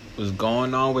What's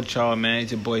going on with y'all, man?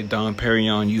 It's your boy Don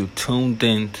Perignon. You tuned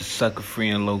in to Sucker Free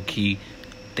and Low Key,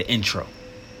 the intro.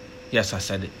 Yes, I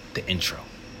said it. The intro.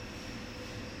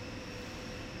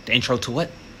 The intro to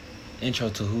what? Intro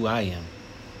to who I am.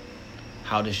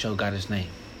 How this show got its name.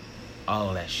 All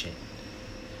of that shit.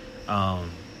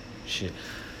 Shit.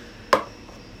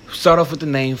 Start off with the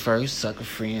name first. Sucker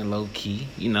Free and Low Key.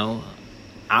 You know,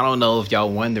 I don't know if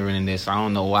y'all wondering this. I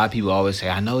don't know why people always say,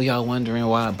 I know y'all wondering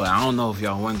why, but I don't know if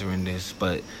y'all wondering this.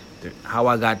 But how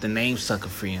I got the name Sucker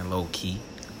Free and Low Key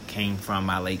came from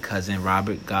my late cousin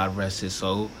Robert, God rest his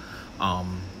soul.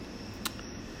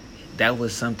 That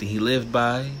was something he lived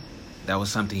by. That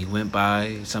was something he went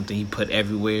by, something he put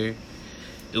everywhere.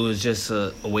 It was just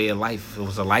a way of life. It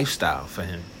was a lifestyle for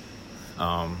him.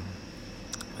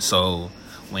 So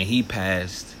when he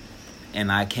passed, and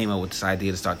I came up with this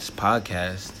idea to start this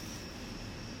podcast,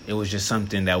 it was just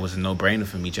something that was a no-brainer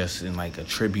for me, just in like a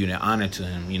tribute and honor to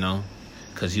him, you know,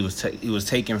 because he was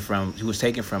taken from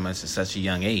us at such a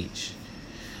young age.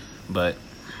 But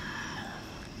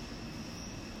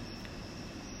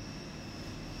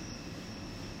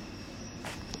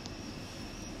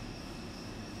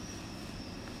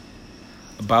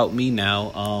about me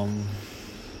now,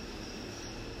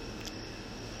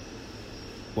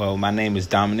 well, my name is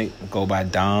Dominic. I go by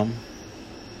Dom.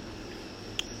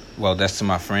 Well, that's to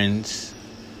my friends.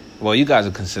 Well, you guys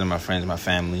are considered my friends, my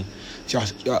family.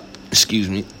 Y'all, excuse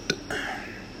me.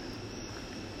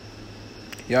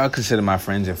 Y'all consider my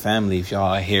friends and family if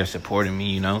y'all are here supporting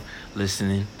me, you know,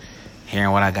 listening,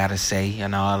 hearing what I gotta say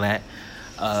and all that.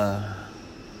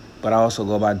 But I also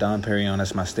go by Don Perignon.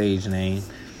 That's my stage name.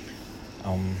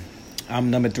 I'm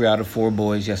number 3 out of 4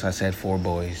 boys. Yes, I said 4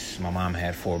 boys. My mom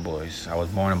had 4 boys. I was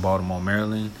born in Baltimore,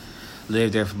 Maryland.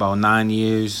 Lived there for about 9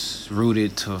 years.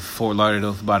 Rooted to Fort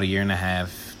Lauderdale for about a year and a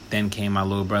half. Then came my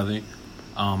little brother.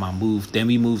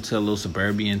 We moved to a little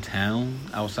suburban town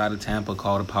outside of Tampa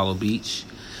called Apollo Beach.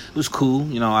 It was cool.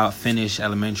 You know, I finished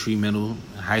elementary, middle,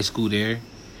 high school there.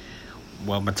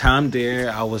 Well, my time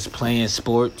there, I was playing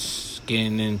sports,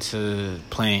 getting into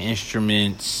playing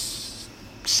instruments,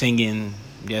 singing.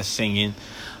 Yes, singing.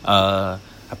 I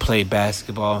played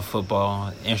basketball and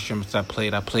football. Instruments I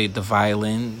played the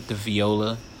violin, the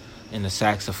viola, and the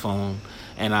saxophone.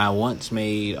 And I once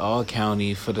made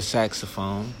all-county for the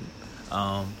saxophone.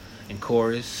 In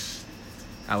chorus,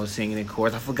 I was singing in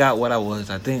chorus. I forgot what I was.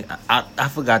 I think I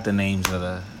forgot the names of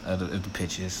the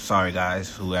pitches. Sorry, guys,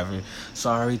 whoever.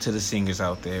 Sorry to the singers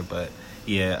out there, but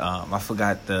yeah, I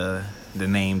forgot the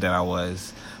name that I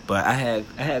was. But I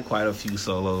had quite a few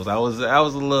solos. I was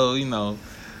a little, you know,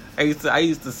 I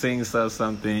used to sing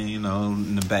something, you know,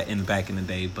 in the back in the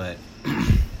day, but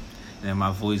then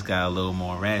my voice got a little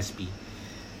more raspy.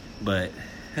 But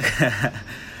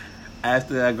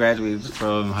after I graduated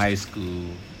from high school,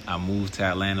 I moved to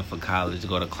Atlanta for college to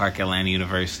go to Clark Atlanta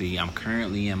University. I'm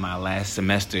currently in my last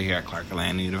semester here at Clark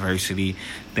Atlanta University.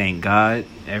 Thank God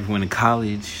everyone in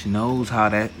college knows how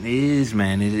that is,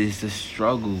 man. It is a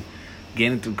struggle.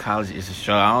 Getting through college is a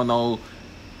struggle. I don't know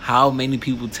how many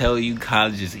people tell you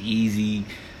college is easy.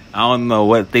 I don't know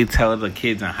what they tell the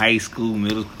kids in high school,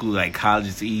 middle school, like college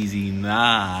is easy.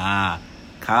 Nah,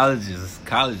 college is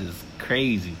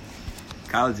crazy.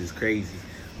 College is crazy,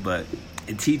 but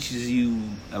it teaches you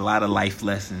a lot of life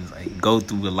lessons. Like, you go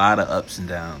through a lot of ups and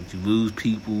downs. You lose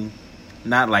people,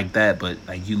 not like that, but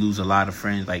like you lose a lot of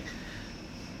friends. Like,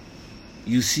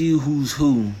 you see who's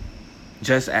who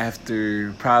just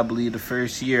after probably the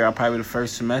first year or probably the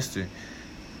first semester.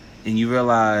 And you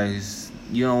realize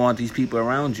you don't want these people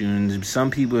around you. And some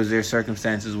people, their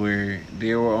circumstances where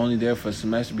they were only there for a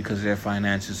semester because of their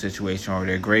financial situation or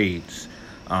their grades.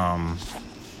 But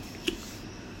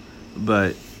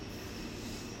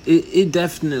it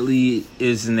definitely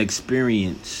is an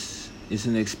experience. It's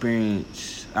an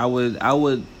experience. I would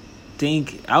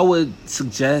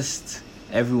suggest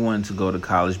everyone to go to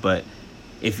college, but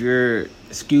if you're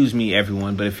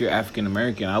African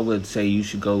American, I would say you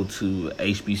should go to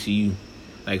HBCU,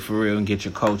 like for real, and get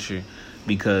your culture,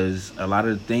 because a lot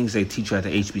of the things they teach you at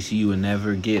the HBCU will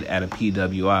never get at a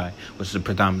PWI, which is a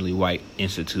predominantly white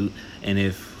institute.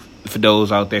 And for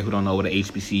those out there who don't know what a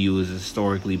HBCU is, a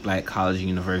historically black college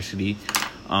university.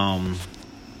 Clark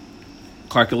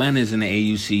Atlanta is in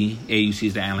the AUC. AUC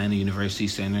is the Atlanta University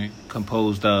Center,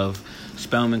 composed of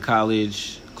Spelman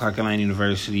College, Clark Atlanta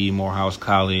University, Morehouse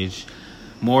College,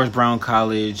 Morris Brown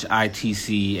College,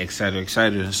 ITC, etc.,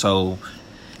 etc. So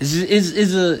it's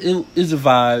a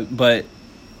vibe, but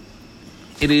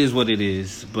it is what it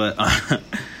is. But I'm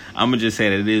gonna just say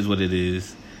that it is what it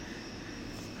is.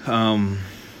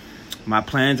 My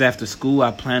plans after school,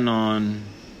 I plan on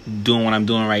doing what I'm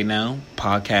doing right now,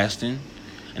 podcasting.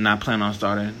 And I plan on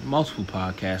starting multiple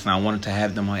podcasts. And I wanted to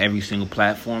have them on every single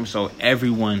platform so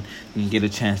everyone can get a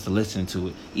chance to listen to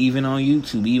it. Even on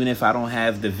YouTube, even if I don't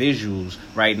have the visuals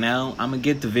right now, I'm going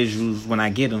to get the visuals when I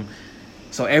get them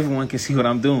so everyone can see what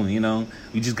I'm doing, you know.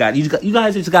 You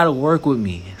guys just got to work with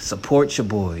me. Support your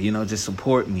boy, you know, just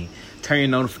support me. Turn your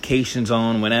notifications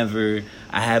on whenever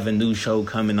I have a new show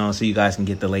coming on so you guys can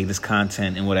get the latest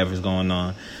content and whatever's going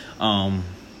on.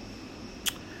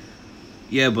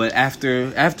 Yeah, but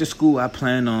after school, I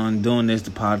plan on doing the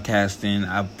podcasting.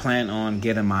 I plan on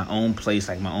getting my own place,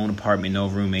 like my own apartment, no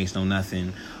roommates, no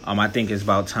nothing. I think it's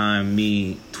about time,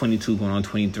 me, 22 going on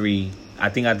 23, I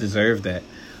think I deserve that.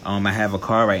 I have a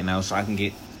car right now, so I can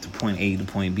get to point A to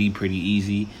point B pretty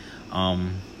easy.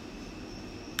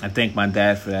 I thank my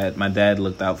dad for that. My dad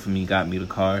looked out for me, got me the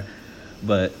car.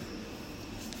 But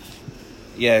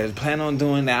yeah, plan on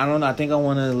doing that. I don't know. I think I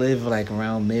want to live like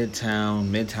around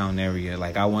Midtown area.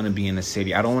 Like I want to be in the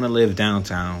city. I don't want to live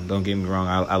downtown. Don't get me wrong.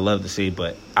 I love the city,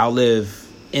 but I'll live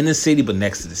in the city, but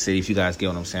next to the city. If you guys get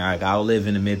what I'm saying. Like I'll live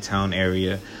in the Midtown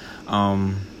area.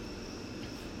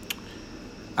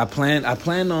 I plan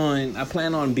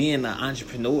on being an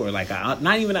entrepreneur. Like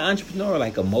not even an entrepreneur,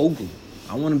 like a mogul.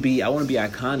 I want to be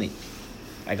iconic.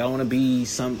 Like I want to be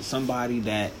somebody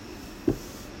that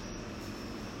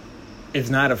is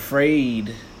not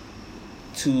afraid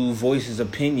to voice his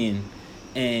opinion,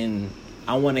 and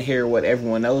I want to hear what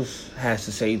everyone else has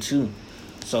to say too.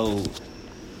 So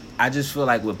I just feel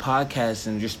like with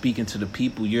podcasting, you're speaking to the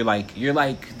people. You're like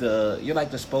the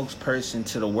spokesperson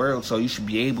to the world. So you should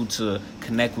be able to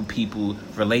connect with people,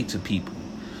 relate to people.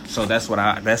 So that's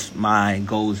my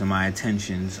goals and my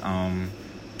intentions.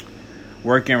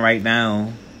 Working right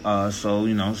now. So,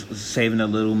 you know, saving a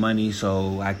little money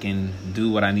so I can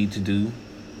do what I need to do,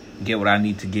 get what I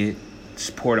need to get,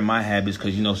 supporting my habits,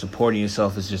 because, you know, supporting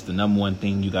yourself is just the number one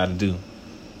thing you got to do.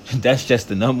 That's just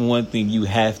the number one thing you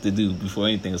have to do before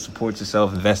anything. Support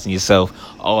yourself, invest in yourself,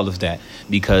 all of that.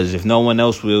 Because if no one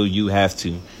else will, you have to,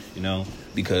 you know,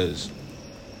 because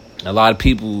a lot of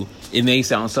people, it may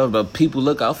sound selfish, but people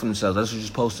look out for themselves. That's what you're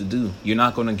supposed to do. You're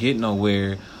not going to get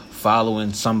nowhere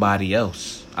following somebody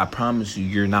else. I promise you,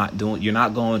 you're not going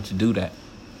to do that.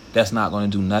 That's not going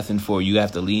to do nothing for you. You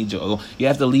have to lead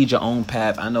your own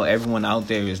path. I know everyone out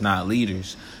there is not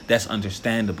leaders. That's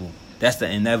understandable. That's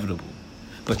the inevitable.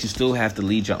 But you still have to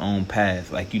lead your own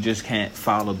path. Like, you just can't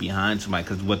follow behind somebody,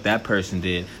 because what that person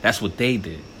did, that's what they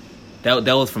did. That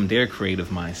was from their creative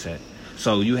mindset.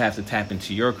 So you have to tap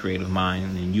into your creative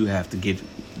mind, and you have to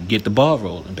get the ball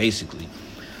rolling, basically.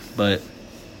 But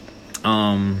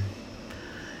I'm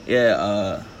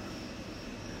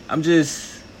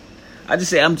just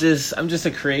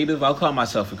a creative. I'll call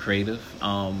myself a creative.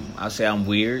 I'll say I'm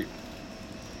weird.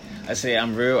 I say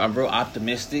I'm real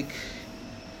optimistic.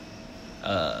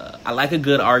 I like a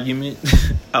good argument.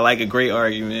 I like a great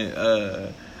argument.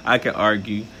 I can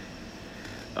argue.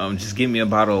 Just give me a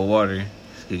bottle of water,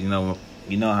 because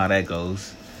you know how that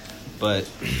goes. But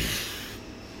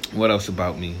what else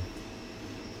about me?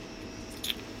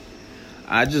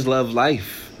 I just love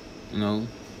life. You know,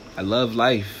 I love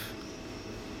life.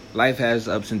 Life has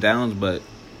ups and downs, but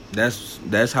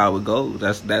that's how it goes.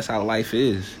 That's how life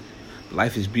is.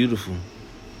 Life is beautiful.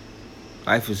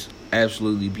 Life is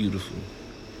absolutely beautiful.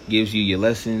 Gives you your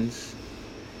lessons.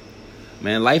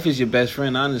 Man, life is your best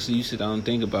friend. Honestly, you sit down and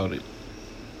think about it.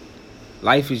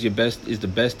 Life is the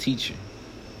best teacher.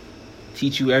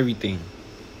 Teach you everything.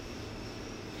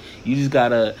 You just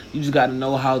gotta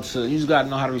know how to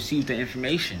receive the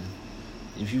information.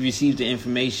 If you receive the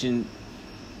information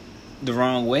the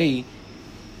wrong way,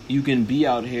 you can be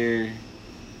out here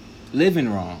living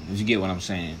wrong, if you get what I'm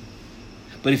saying.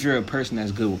 But if you're a person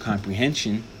that's good with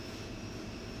comprehension,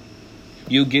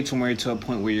 you'll get somewhere to a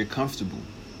point where you're comfortable,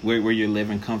 where you're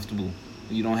living comfortable.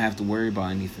 You don't have to worry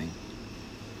about anything.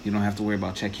 You don't have to worry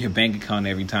about checking your bank account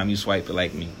every time you swipe it,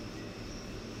 like me.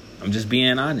 I'm just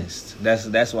being honest.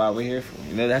 That's why we're here for.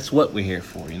 You know, that's what we're here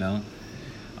for, you know.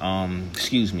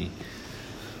 Excuse me.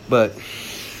 But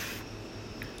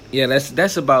yeah,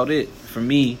 that's about it for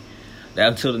me.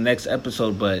 Until the next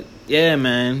episode. But yeah,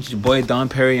 man, it's your boy Don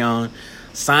Perignon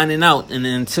signing out. And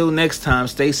until next time,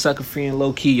 stay sucker free and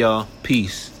low key, y'all.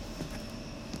 Peace.